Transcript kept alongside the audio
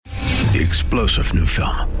the explosive new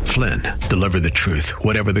film, Flynn, deliver the truth,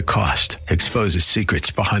 whatever the cost, exposes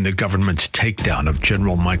secrets behind the government's takedown of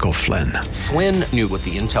General Michael Flynn. Flynn knew what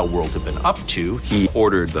the intel world had been up to. He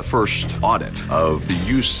ordered the first audit of the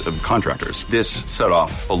use of contractors. This set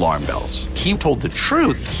off alarm bells. He told the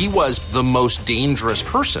truth. He was the most dangerous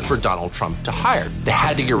person for Donald Trump to hire. They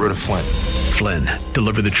had to get rid of Flynn. Flynn,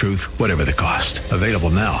 deliver the truth, whatever the cost. Available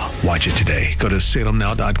now. Watch it today. Go to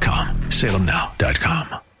salemnow.com.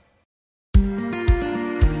 salemnow.com.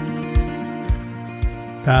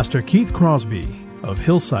 Pastor Keith Crosby of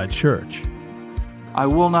Hillside Church. I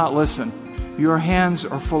will not listen. Your hands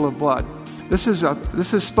are full of blood. This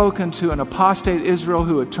is spoken to an apostate Israel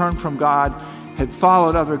who had turned from God, had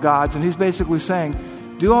followed other gods, and he's basically saying,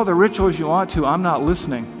 do all the rituals you want to, I'm not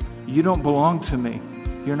listening. You don't belong to me.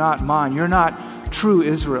 You're not mine. You're not true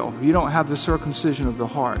Israel. You don't have the circumcision of the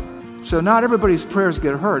heart. So not everybody's prayers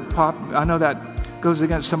get heard. I know that goes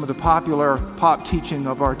against some of the popular pop teaching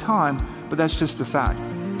of our time, but that's just the fact.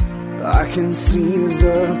 I can see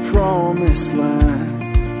the promised land,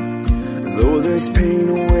 though there's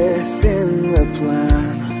pain within the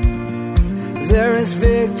plan. There is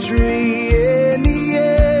victory in the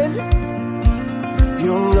end.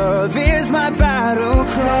 Your love is my battle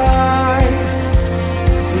cry,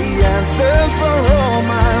 the answer for all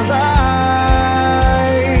my life.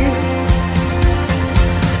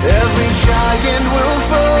 Every giant will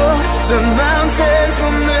fall, the mountains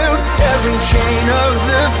will move, every chain of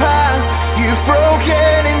the past you've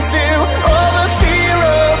broken into. All the fear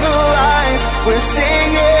of the lies, we're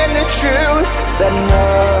singing the truth, that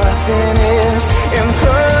nothing is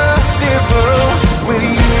impossible with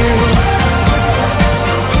you.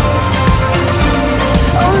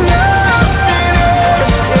 Oh, nothing is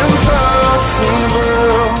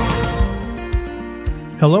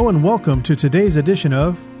impossible. Hello and welcome to today's edition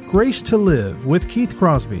of Grace to Live with Keith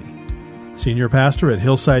Crosby, Senior Pastor at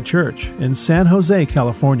Hillside Church in San Jose,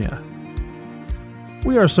 California.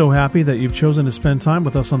 We are so happy that you've chosen to spend time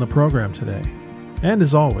with us on the program today. And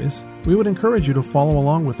as always, we would encourage you to follow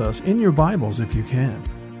along with us in your Bibles if you can.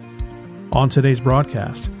 On today's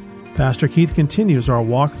broadcast, Pastor Keith continues our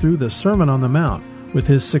walk through the Sermon on the Mount with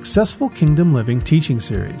his Successful Kingdom Living teaching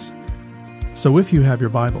series. So if you have your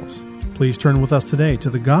Bibles, please turn with us today to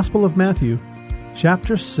the Gospel of Matthew,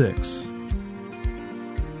 chapter 6.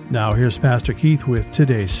 Now here's Pastor Keith with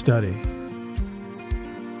today's study.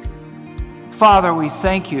 Father, we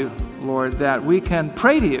thank you, Lord, that we can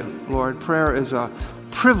pray to you. Lord, prayer is a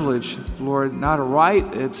privilege, Lord, not a right.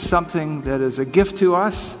 It's something that is a gift to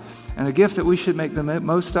us and a gift that we should make the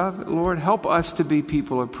most of. Lord, help us to be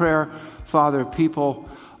people of prayer, Father, people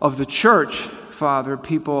of the church, Father,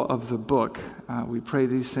 people of the book. We pray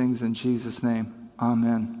these things in Jesus' name.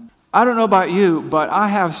 Amen. I don't know about you, but I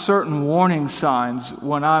have certain warning signs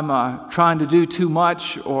when I'm trying to do too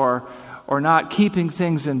much or not keeping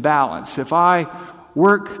things in balance. If I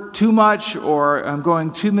work too much or I'm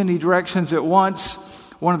going too many directions at once,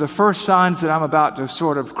 one of the first signs that I'm about to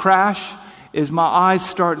sort of crash is my eyes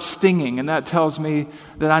start stinging, and that tells me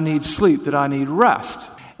that I need sleep, that I need rest.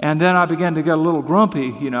 And then I begin to get a little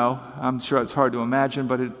grumpy, you know. I'm sure it's hard to imagine,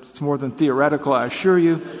 but it's more than theoretical, I assure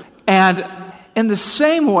you. And in the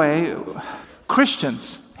same way,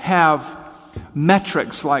 Christians have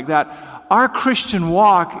metrics like that. Our Christian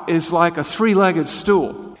walk is like a three-legged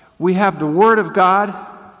stool. We have the Word of God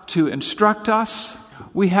to instruct us.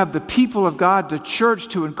 We have the people of God, the church,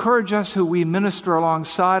 to encourage us, who we minister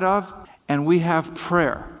alongside of. And we have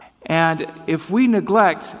prayer. And if we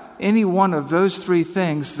neglect any one of those three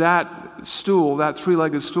things, that stool, that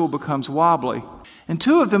three-legged stool, becomes wobbly. And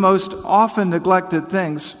two of the most often neglected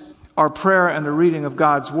things are prayer and the reading of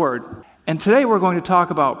God's Word. And today we're going to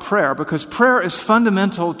talk about prayer, because prayer is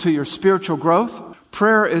fundamental to your spiritual growth.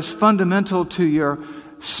 Prayer is fundamental to your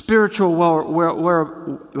spiritual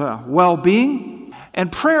well-being.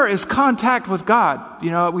 And prayer is contact with God.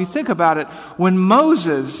 You know, we think about it. When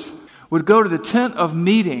Moses would go to the tent of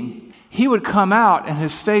meeting, he would come out and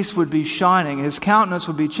his face would be shining. His countenance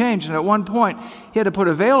would be changed. And at one point, he had to put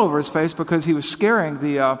a veil over his face because he was scaring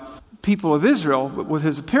the people of Israel with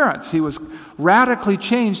his appearance. He was radically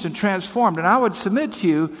changed and transformed. And I would submit to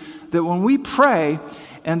you that when we pray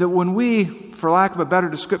and that when we, for lack of a better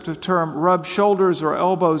descriptive term, rub shoulders or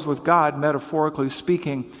elbows with God, metaphorically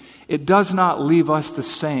speaking, it does not leave us the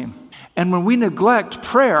same. And when we neglect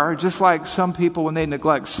prayer, just like some people when they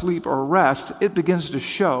neglect sleep or rest, it begins to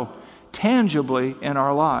show tangibly in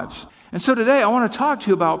our lives. And so today I want to talk to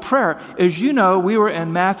you about prayer. As you know, we were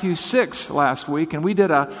in Matthew 6 last week, and we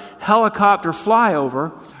did a helicopter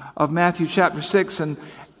flyover of Matthew chapter 6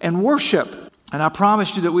 and worship. And I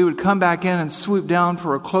promised you that we would come back in and swoop down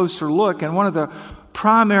for a closer look. And one of the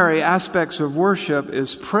primary aspects of worship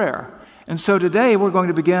is prayer. And so today we're going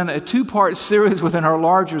to begin a 2-part series within our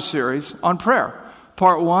larger series on prayer.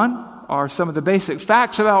 Part 1 are some of the basic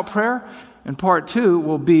facts about prayer. And part 2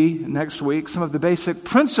 will be, next week, some of the basic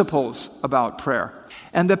principles about prayer.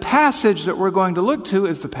 And the passage that we're going to look to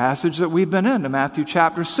is the passage that we've been in, Matthew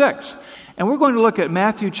chapter 6. And we're going to look at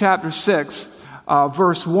Matthew chapter 6,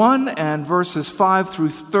 verse 1 and verses 5 through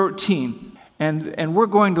 13. And we're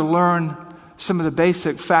going to learn some of the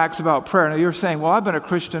basic facts about prayer. Now you're saying, well, I've been a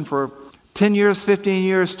Christian for 10 years, 15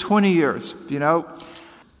 years, 20 years. You know,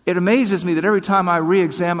 it amazes me that every time I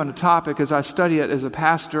re-examine a topic as I study it as a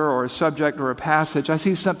pastor or a subject or a passage, I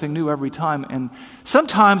see something new every time. And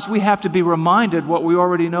sometimes we have to be reminded what we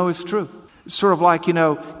already know is true. It's sort of like,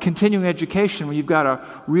 continuing education when you've got a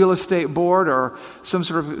real estate board or some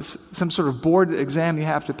sort of board exam you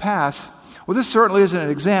have to pass. Well, this certainly isn't an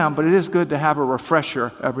exam, but it is good to have a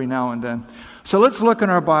refresher every now and then. So let's look in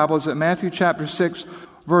our Bibles at Matthew chapter 6,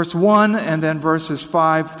 verse 1, and then verses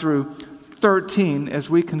 5 through 13 as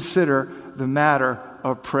we consider the matter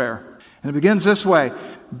of prayer. And it begins this way: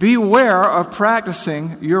 beware of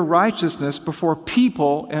practicing your righteousness before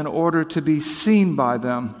people in order to be seen by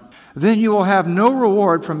them. Then you will have no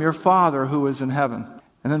reward from your Father who is in heaven.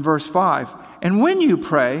 And then verse 5, and when you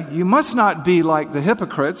pray, you must not be like the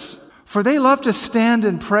hypocrites, for they love to stand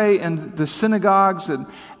and pray in the synagogues and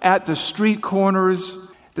at the street corners,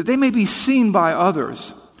 that they may be seen by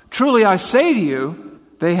others. Truly I say to you,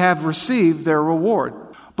 they have received their reward.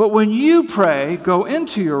 But when you pray, go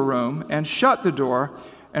into your room and shut the door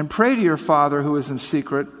and pray to your Father who is in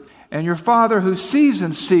secret, and your Father who sees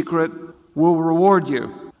in secret will reward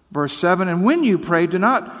you. Verse 7, and when you pray, do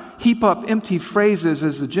not heap up empty phrases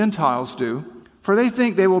as the Gentiles do, for they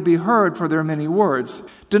think they will be heard for their many words.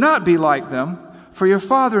 Do not be like them, for your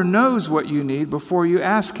Father knows what you need before you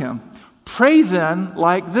ask Him. Pray then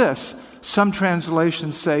like this. Some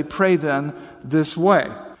translations say, pray then this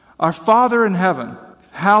way. Our Father in heaven,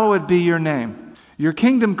 hallowed be your name. Your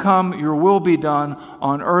kingdom come, your will be done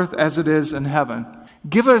on earth as it is in heaven.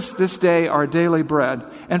 Give us this day our daily bread,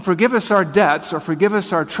 and forgive us our debts, or forgive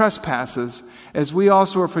us our trespasses, as we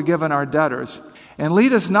also are forgiven our debtors. And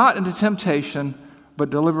lead us not into temptation, but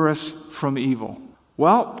deliver us from evil.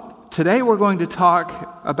 Well, today we're going to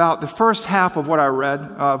talk about the first half of what I read,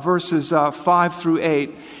 verses 5 through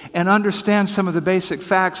 8, and understand some of the basic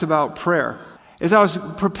facts about prayer. As I was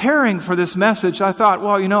preparing for this message, I thought,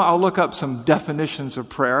 well, I'll look up some definitions of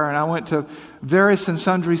prayer. And I went to various and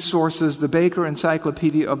sundry sources, the Baker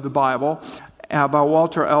Encyclopedia of the Bible by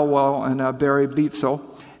Walter Elwell and Barry Beetzel.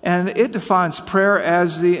 And it defines prayer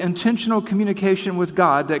as the intentional communication with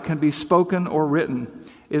God that can be spoken or written.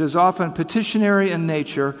 It is often petitionary in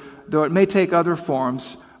nature, though it may take other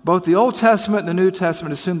forms. Both the Old Testament and the New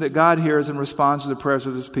Testament assume that God hears and responds to the prayers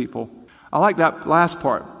of His people. I like that last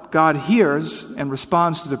part. God hears and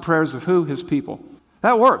responds to the prayers of who? His people.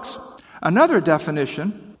 That works. Another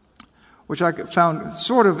definition, which I found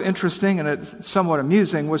sort of interesting and it's somewhat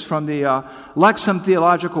amusing, was from the Lexham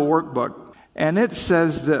Theological Workbook. And it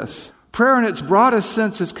says this: prayer in its broadest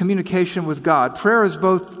sense is communication with God. Prayer is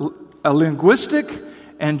both a linguistic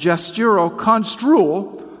and gestural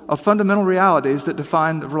construal of fundamental realities that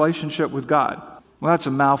define the relationship with God. Well, that's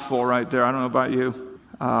a mouthful right there. I don't know about you.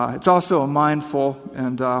 It's also a mindful,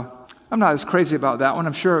 and I'm not as crazy about that one.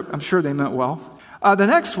 I'm sure they meant well. The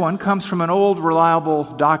next one comes from an old, reliable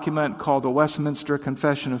document called the Westminster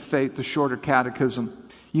Confession of Faith, the Shorter Catechism.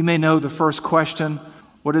 You may know the first question: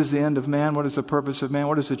 what is the end of man? What is the purpose of man?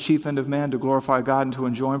 What is the chief end of man? To glorify God and to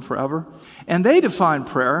enjoy Him forever. And they define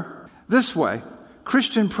prayer this way: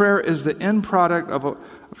 Christian prayer is the end product of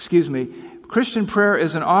Christian prayer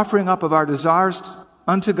is an offering up of our desires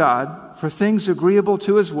unto God for things agreeable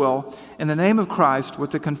to His will in the name of Christ,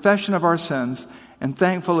 with the confession of our sins and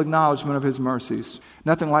thankful acknowledgement of His mercies.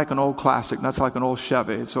 Nothing like an old classic. That's like an old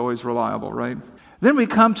Chevy. It's always reliable, right? Then we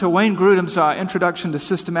come to Wayne Grudem's Introduction to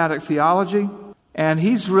Systematic Theology. And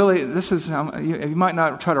he's really, you might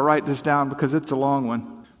not try to write this down because it's a long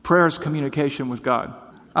one. Prayer is communication with God.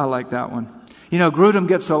 I like that one. Grudem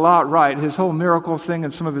gets a lot right. His whole miracle thing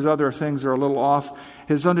and some of his other things are a little off.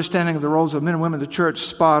 His understanding of the roles of men and women in the church,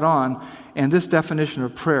 spot on. And this definition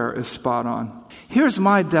of prayer is spot on. Here's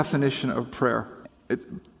my definition of prayer.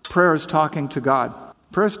 Prayer is talking to God.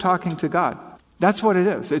 Prayer is talking to God. That's what it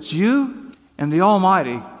is. It's you and the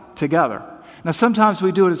Almighty together. Now, sometimes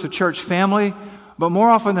we do it as a church family, but more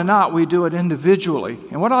often than not, we do it individually.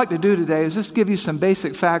 And what I'd like to do today is just give you some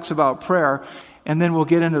basic facts about prayer, and then we'll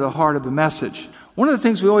get into the heart of the message. One of the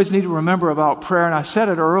things we always need to remember about prayer, and I said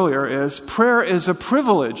it earlier, is prayer is a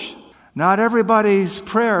privilege. Not everybody's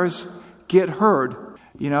prayers get heard.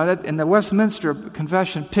 And the Westminster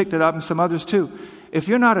Confession picked it up, and some others too. If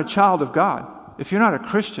you're not a child of God, if you're not a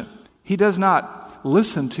Christian, He does not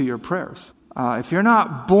listen to your prayers. If you're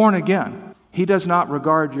not born again, He does not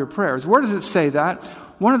regard your prayers. Where does it say that?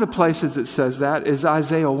 One of the places it says that is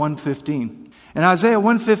Isaiah 1:15. In Isaiah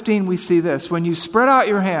 1:15 we see this: when you spread out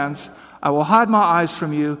your hands, I will hide my eyes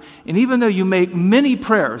from you, and even though you make many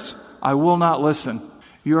prayers, I will not listen.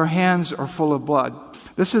 Your hands are full of blood.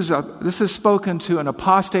 This is spoken to an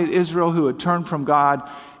apostate Israel who had turned from God,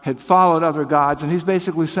 had followed other gods, and he's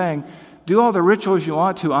basically saying, do all the rituals you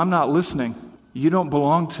want to, I'm not listening. You don't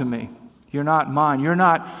belong to me. You're not mine. You're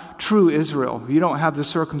not true Israel. You don't have the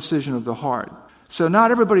circumcision of the heart. So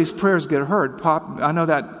not everybody's prayers get heard. I know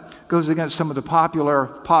that goes against some of the popular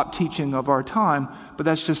pop teaching of our time, but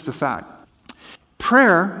that's just the fact.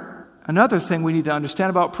 Prayer, another thing we need to understand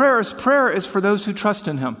about prayer is for those who trust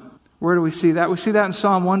in Him. Where do we see that? We see that in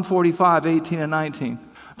Psalm 145, 18 and 19.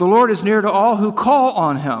 The Lord is near to all who call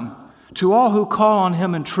on Him, to all who call on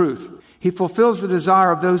Him in truth. He fulfills the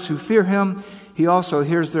desire of those who fear Him. He also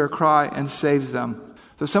hears their cry and saves them.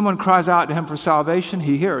 So if someone cries out to Him for salvation,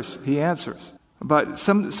 He hears, He answers. But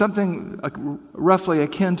something roughly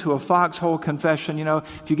akin to a foxhole confession,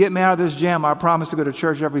 if you get me out of this jam, I promise to go to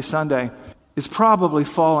church every Sunday, is probably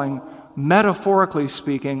falling, metaphorically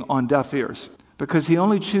speaking, on deaf ears. Because He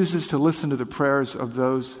only chooses to listen to the prayers of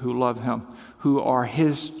those who love Him, who are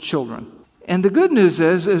His children. And the good news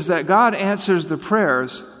is that God answers the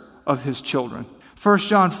prayers of His children. 1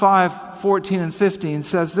 John 5:14 and 15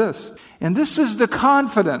 says this, and this is the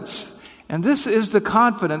confidence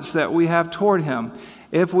that we have toward Him.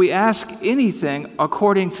 If we ask anything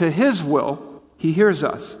according to His will, He hears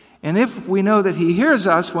us. And if we know that He hears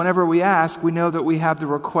us whenever we ask, we know that we have the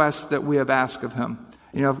request that we have asked of Him.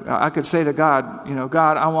 I could say to God,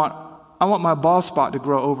 God, I want my bald spot to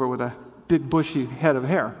grow over with a big bushy head of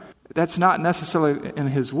hair. That's not necessarily in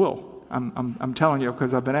His will. I'm telling you,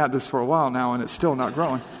 because I've been at this for a while now and it's still not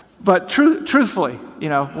growing. But truthfully,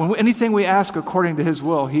 when anything we ask according to His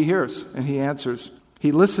will, He hears and He answers.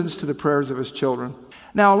 He listens to the prayers of His children.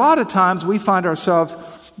 Now, a lot of times we find ourselves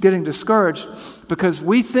getting discouraged because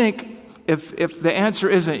we think if the answer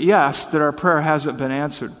isn't yes, that our prayer hasn't been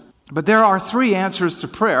answered. But there are three answers to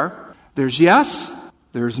prayer. There's yes,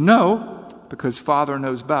 there's no, because Father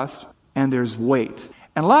knows best, and there's wait.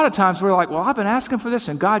 And a lot of times we're like, well, I've been asking for this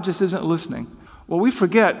and God just isn't listening. Well, we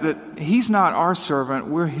forget that He's not our servant,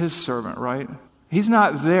 we're His servant, right? He's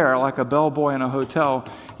not there like a bellboy in a hotel.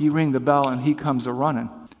 You ring the bell and He comes a-running.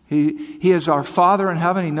 He is our Father in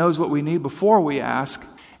heaven. He knows what we need before we ask,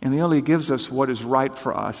 and He only gives us what is right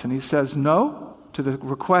for us. And He says no to the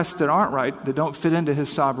requests that aren't right, that don't fit into His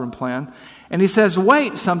sovereign plan. And He says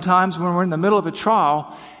wait sometimes when we're in the middle of a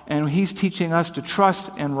trial, and He's teaching us to trust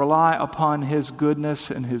and rely upon His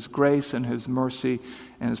goodness and His grace and His mercy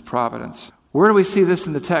and His providence. Where do we see this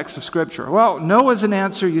in the text of Scripture? Well, no is an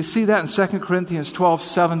answer. You see that in 2 Corinthians 12,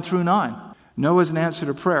 7 through 9. No is an answer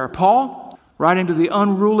to prayer. Paul, writing to the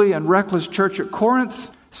unruly and reckless church at Corinth,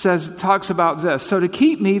 talks about this. So to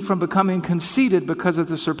keep me from becoming conceited because of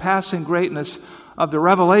the surpassing greatness of the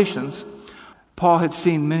revelations, Paul had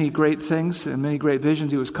seen many great things and many great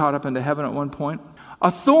visions. He was caught up into heaven at one point.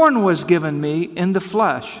 A thorn was given me in the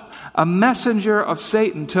flesh, a messenger of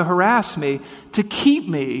Satan to harass me, to keep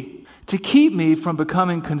me from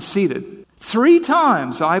becoming conceited. 3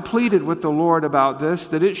 times I pleaded with the Lord about this,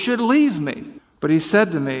 that it should leave me. But He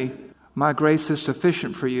said to me, my grace is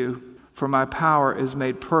sufficient for you, for my power is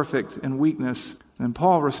made perfect in weakness. And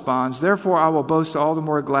Paul responds, therefore I will boast all the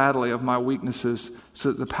more gladly of my weaknesses, so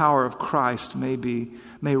that the power of Christ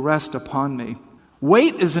may rest upon me.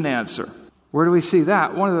 Wait is an answer. Where do we see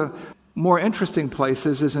that? One of the more interesting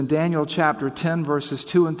places is in Daniel chapter 10, verses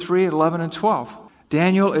 2 and 3, 11 and 12.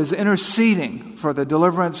 Daniel is interceding for the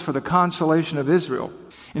deliverance, for the consolation of Israel.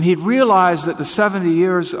 And he'd realized that the 70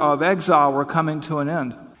 years of exile were coming to an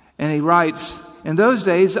end. And he writes, in those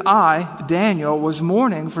days I, Daniel, was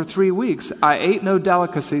mourning for 3 weeks. I ate no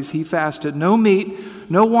delicacies, he fasted, no meat,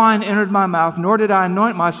 no wine entered my mouth, nor did I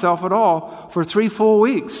anoint myself at all for 3 full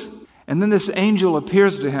weeks. And then this angel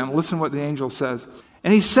appears to him. Listen what the angel says.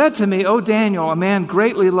 And he said to me, O Daniel, a man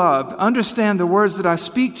greatly loved, understand the words that I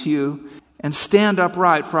speak to you, and stand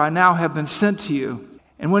upright, for I now have been sent to you.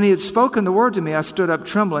 And when he had spoken the word to me, I stood up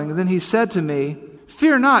trembling. And then he said to me,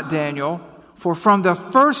 fear not, Daniel, for from the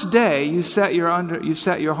first day you set your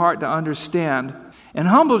heart to understand and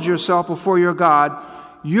humbled yourself before your God,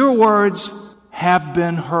 your words have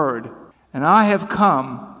been heard. And I have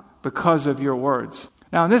come because of your words.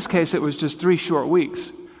 Now, in this case, it was just 3 short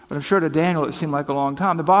weeks. But I'm sure to Daniel it seemed like a long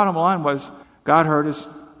time. The bottom line was God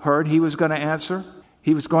heard. He was going to answer.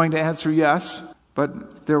 He was going to answer yes.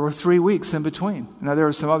 But there were 3 weeks in between. Now, there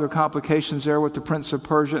were some other complications there with the Prince of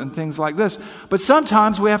Persia and things like this. But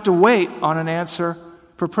sometimes we have to wait on an answer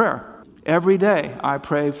for prayer. Every day I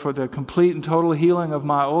pray for the complete and total healing of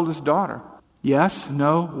my oldest daughter. Yes,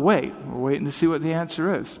 no, wait. We're waiting to see what the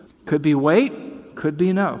answer is. Could be wait, could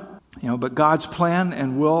be no. But God's plan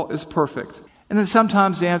and will is perfect. And then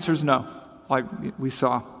sometimes the answer is no, like we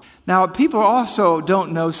saw. Now, people also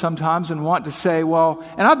don't know sometimes and want to say, well,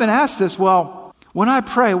 and I've been asked this, well, when I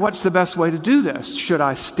pray, what's the best way to do this? Should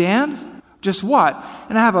I stand? Just what?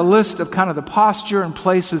 And I have a list of kind of the posture and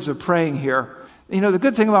places of praying here. The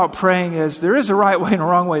good thing about praying is there is a right way and a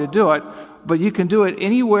wrong way to do it, but you can do it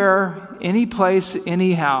anywhere, any place,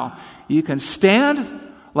 anyhow. You can stand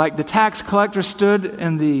like the tax collector stood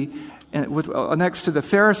next to the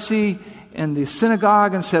Pharisee in the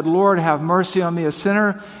synagogue and said, Lord, have mercy on me, a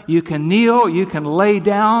sinner. You can kneel, you can lay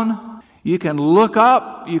down, you can look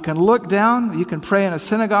up, you can look down, you can pray in a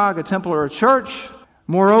synagogue, a temple, or a church.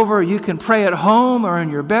 Moreover, you can pray at home or in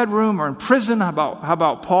your bedroom or in prison. How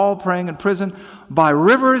about Paul praying in prison? By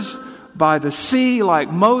rivers, by the sea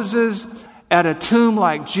like Moses, at a tomb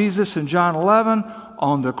like Jesus in John 11,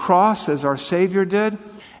 on the cross as our Savior did,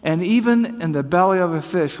 and even in the belly of a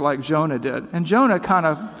fish like Jonah did. And Jonah kind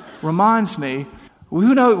of reminds me,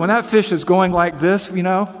 who knows, when that fish is going like this,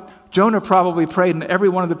 Jonah probably prayed in every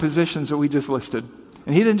one of the positions that we just listed.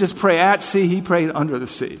 And he didn't just pray at sea, he prayed under the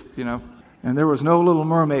sea, And there was no little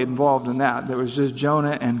mermaid involved in that. There was just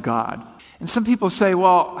Jonah and God. And some people say,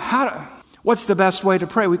 well, what's the best way to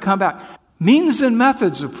pray? We come back. Means and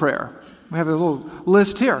methods of prayer. We have a little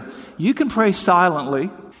list here. You can pray silently.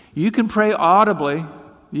 You can pray audibly.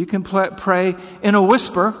 You can pray in a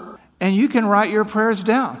whisper. And you can write your prayers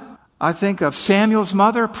down. I think of Samuel's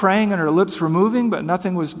mother praying and her lips were moving, but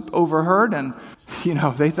nothing was overheard. And,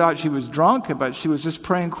 they thought she was drunk, but she was just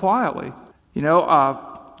praying quietly.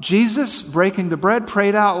 Jesus, breaking the bread,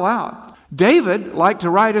 prayed out loud. David liked to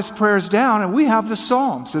write his prayers down, and we have the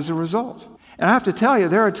Psalms as a result. And I have to tell you,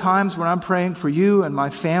 there are times when I'm praying for you and my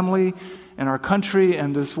family and our country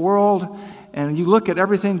and this world, and you look at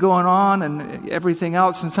everything going on and everything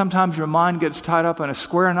else, and sometimes your mind gets tied up in a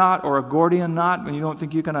square knot or a Gordian knot when you don't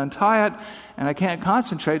think you can untie it, and I can't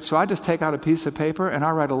concentrate, so I just take out a piece of paper and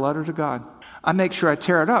I write a letter to God. I make sure I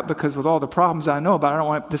tear it up because with all the problems I know about, I don't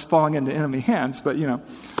want this falling into enemy hands, but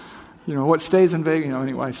what stays in vague,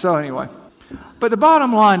 anyway. So anyway. But the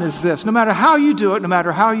bottom line is this. No matter how you do it, no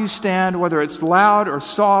matter how you stand, whether it's loud or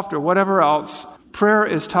soft or whatever else, prayer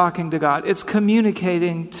is talking to God. It's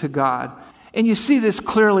communicating to God. And you see this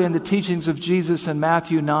clearly in the teachings of Jesus in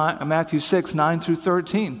Matthew 6, 9 through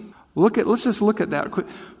 13. Let's just look at that.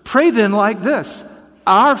 Pray then like this.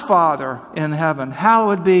 Our Father in heaven,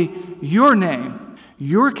 hallowed be your name.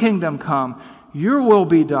 Your kingdom come. Your will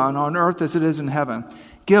be done on earth as it is in heaven.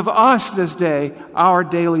 Give us this day our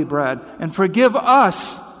daily bread, and forgive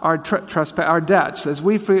us our debts, as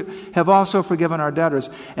we have also forgiven our debtors.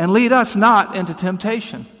 And lead us not into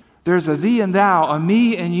temptation. There's a thee and thou, a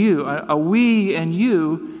me and you, a we and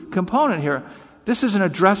you component here. This is an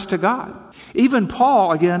address to God. Even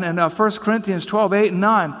Paul, again, in 1 Corinthians 12, 8 and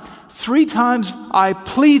 9, 3 times I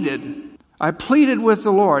pleaded with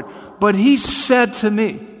the Lord, but he said to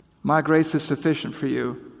me, my grace is sufficient for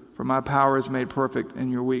you, for my power is made perfect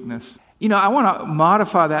in your weakness. I want to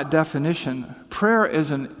modify that definition. Prayer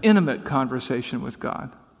is an intimate conversation with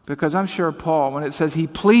God. Because I'm sure Paul, when it says he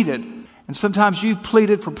pleaded, and sometimes you've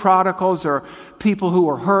pleaded for prodigals or people who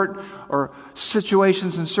were hurt or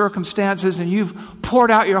situations and circumstances, and you've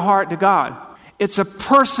poured out your heart to God. It's a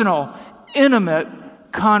personal, intimate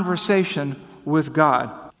conversation with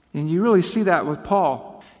God. And you really see that with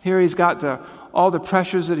Paul. Here he's got all the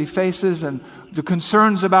pressures that he faces and the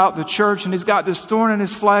concerns about the church, and he's got this thorn in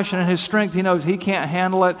his flesh, and in his strength he knows he can't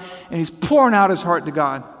handle it, and he's pouring out his heart to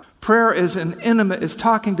God. Prayer is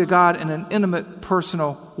talking to God in an intimate,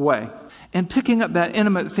 personal way. And picking up that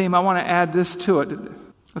intimate theme, I want to add this to it.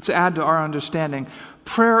 Let's add to our understanding.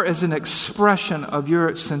 Prayer is an expression of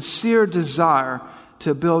your sincere desire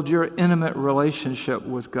to build your intimate relationship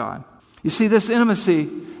with God. You see, this intimacy,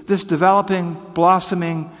 this developing,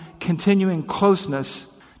 blossoming, continuing closeness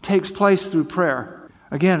takes place through prayer.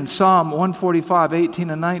 Again, Psalm 145, 18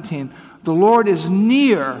 and 19. The Lord is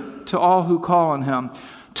near to all who call on him,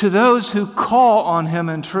 to those who call on him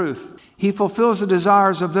in truth. He fulfills the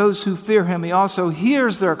desires of those who fear him. He also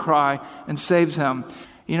hears their cry and saves him.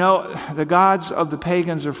 You know, the gods of the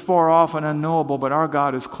pagans are far off and unknowable, but our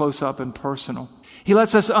God is close up and personal. He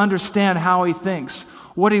lets us understand how He thinks,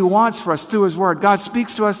 what He wants for us through His Word. God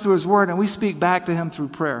speaks to us through His Word, and we speak back to Him through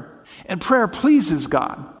prayer. And prayer pleases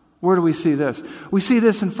God. Where do we see this? We see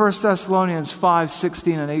this in 1 Thessalonians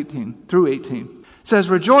 5:16 and 18 through 18. It says,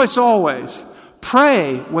 "Rejoice always,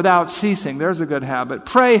 pray without ceasing." There's a good habit.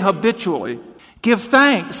 "Pray habitually. Give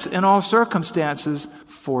thanks in all circumstances,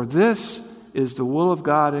 for this is the will of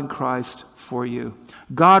God in Christ for you."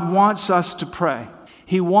 God wants us to pray.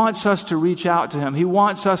 He wants us to reach out to Him. He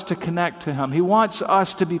wants us to connect to Him. He wants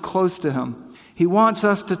us to be close to Him. He wants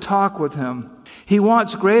us to talk with Him. He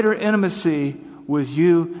wants greater intimacy with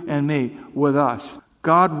you and me, with us.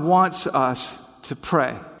 God wants us to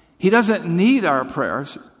pray. He doesn't need our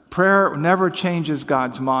prayers. Prayer never changes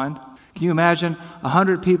God's mind. Can you imagine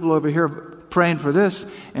 100 people over here praying for this,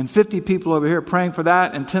 and 50 people over here praying for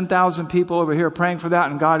that, and 10,000 people over here praying for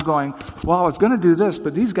that, and God going, well, I was going to do this,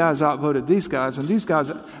 but these guys outvoted these guys, and these guys,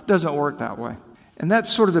 it doesn't work that way. And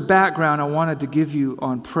that's sort of the background I wanted to give you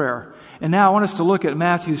on prayer. And now I want us to look at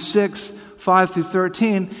Matthew 6, 5 through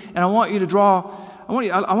 13, and I want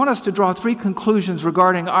us to draw three conclusions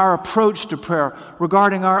regarding our approach to prayer,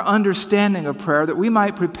 regarding our understanding of prayer, that we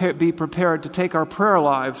might be prepared to take our prayer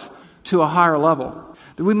lives to a higher level.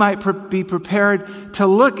 That we might be prepared to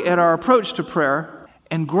look at our approach to prayer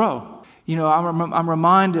and grow. You know, I'm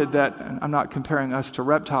reminded that, and I'm not comparing us to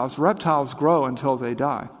reptiles. Reptiles grow until they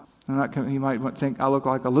die. You might think I look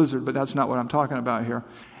like a lizard, but that's not what I'm talking about here.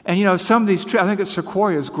 And you know, some of these, I think it's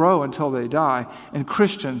sequoias, grow until they die, and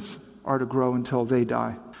Christians are to grow until they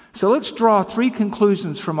die. So let's draw three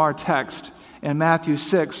conclusions from our text in Matthew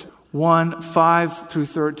 6, 1, 5 through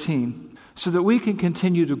 13. So that we can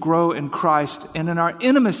continue to grow in Christ and in our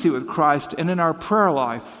intimacy with Christ and in our prayer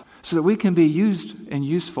life, so that we can be used and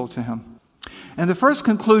useful to Him. And the first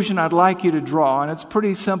conclusion I'd like you to draw, and it's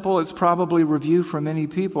pretty simple, it's probably review for many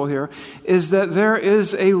people here, is that there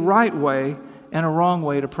is a right way and a wrong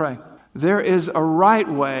way to pray. There is a right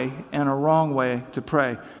way and a wrong way to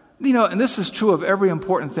pray. You know, and this is true of every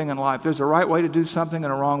important thing in life. There's a right way to do something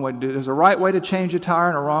and a wrong way to do it. There's a right way to change a tire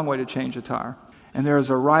and a wrong way to change a tire. And there is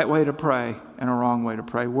a right way to pray and a wrong way to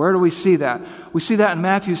pray. Where do we see that? We see that in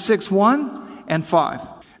Matthew 6, 1 and 5.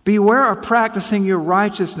 "Beware of practicing your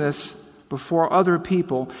righteousness before other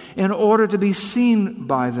people in order to be seen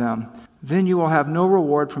by them. Then you will have no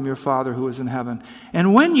reward from your Father who is in heaven.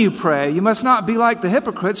 And when you pray, you must not be like the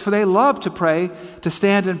hypocrites, for they love to pray, to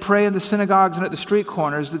stand and pray in the synagogues and at the street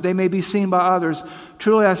corners, that they may be seen by others.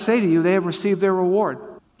 Truly I say to you, they have received their reward."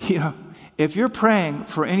 You know, if you're praying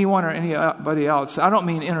for anyone or anybody else, I don't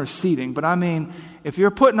mean interceding, but I mean if you're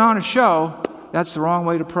putting on a show, that's the wrong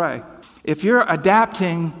way to pray. If you're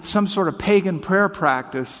adapting some sort of pagan prayer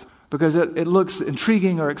practice because it looks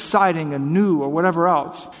intriguing or exciting and new or whatever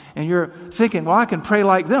else, and you're thinking, well, I can pray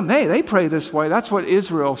like them. They pray this way. That's what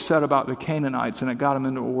Israel said about the Canaanites, and it got them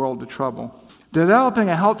into a world of trouble. Developing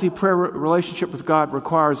a healthy prayer relationship with God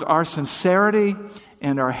requires our sincerity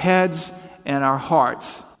and our heads and our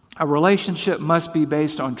hearts. A relationship must be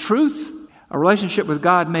based on truth. A relationship with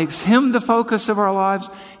God makes Him the focus of our lives,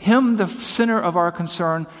 Him the center of our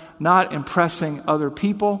concern, not impressing other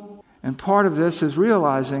people. And part of this is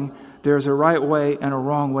realizing there's a right way and a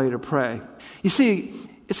wrong way to pray. You see,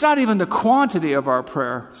 it's not even the quantity of our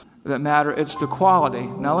prayers that matter, it's the quality.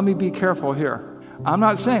 Now let me be careful here. I'm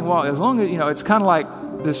not saying, well, as long as, it's kind of like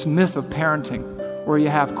this myth of parenting, where you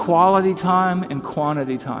have quality time and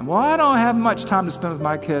quantity time. Well, I don't have much time to spend with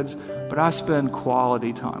my kids, but I spend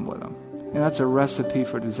quality time with them. And that's a recipe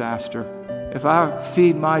for disaster. If I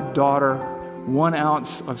feed my daughter 1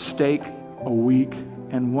 ounce of steak a week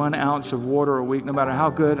and 1 ounce of water a week, no matter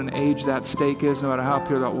how good an age that steak is, no matter how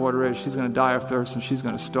pure that water is, she's going to die of thirst and she's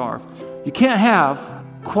going to starve. You can't have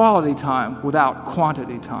quality time without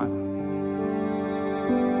quantity time.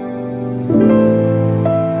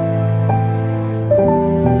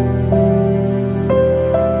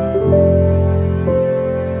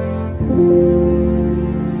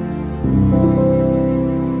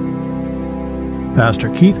 Pastor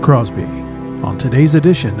Keith Crosby on today's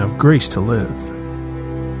edition of Grace to Live.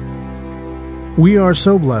 We are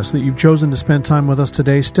so blessed that you've chosen to spend time with us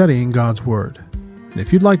today studying God's Word. And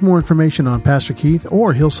if you'd like more information on Pastor Keith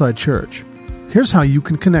or Hillside Church, here's how you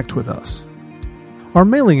can connect with us. Our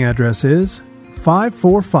mailing address is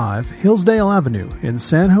 545 Hillsdale Avenue in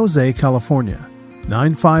San Jose, California,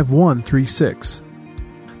 95136.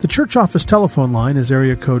 The church office telephone line is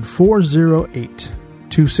area code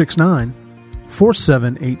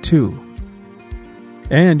 408-269-4782.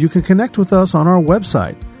 And you can connect with us on our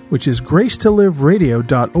website, which is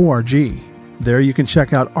gracetoliveradio.org. There you can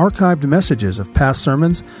check out archived messages of past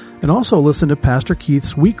sermons and also listen to Pastor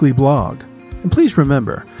Keith's weekly blog. And please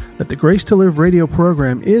remember that the Grace to Live radio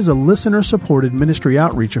program is a listener-supported ministry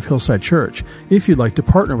outreach of Hillside Church if you'd like to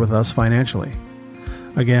partner with us financially.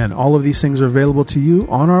 Again, all of these things are available to you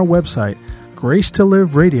on our website,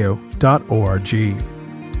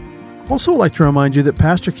 gracetoliveradio.org. Also, I'd like to remind you that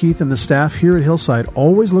Pastor Keith and the staff here at Hillside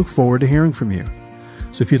always look forward to hearing from you.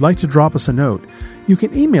 So if you'd like to drop us a note, you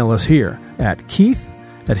can email us here at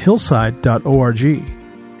keith@hillside.org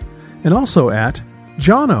and also at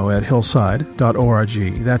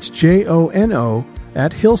jono@hillside.org. That's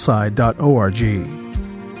JONO@hillside.org.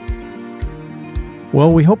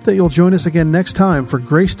 Well, we hope that you'll join us again next time for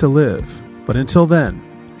Grace to Live. But until then,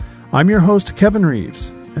 I'm your host, Kevin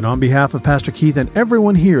Reeves, and on behalf of Pastor Keith and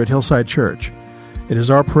everyone here at Hillside Church, it is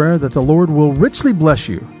our prayer that the Lord will richly bless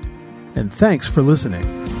you. And thanks for listening.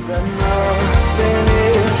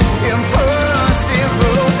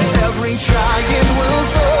 Every giant will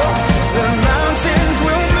fall, the mountains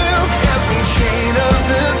will move, every chain of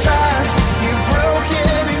the past you've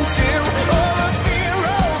broken into. All the fear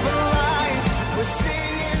of the lies, we're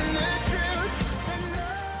singing the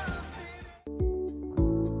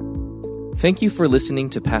truth. Thank you for listening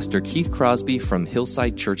to Pastor Keith Crosby from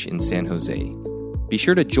Hillside Church in San Jose. Be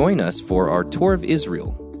sure to join us for our Tour of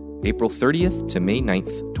Israel, April 30th to May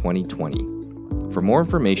 9th, 2020. For more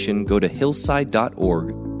information, go to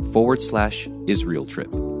hillside.org/Israel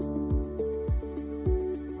trip.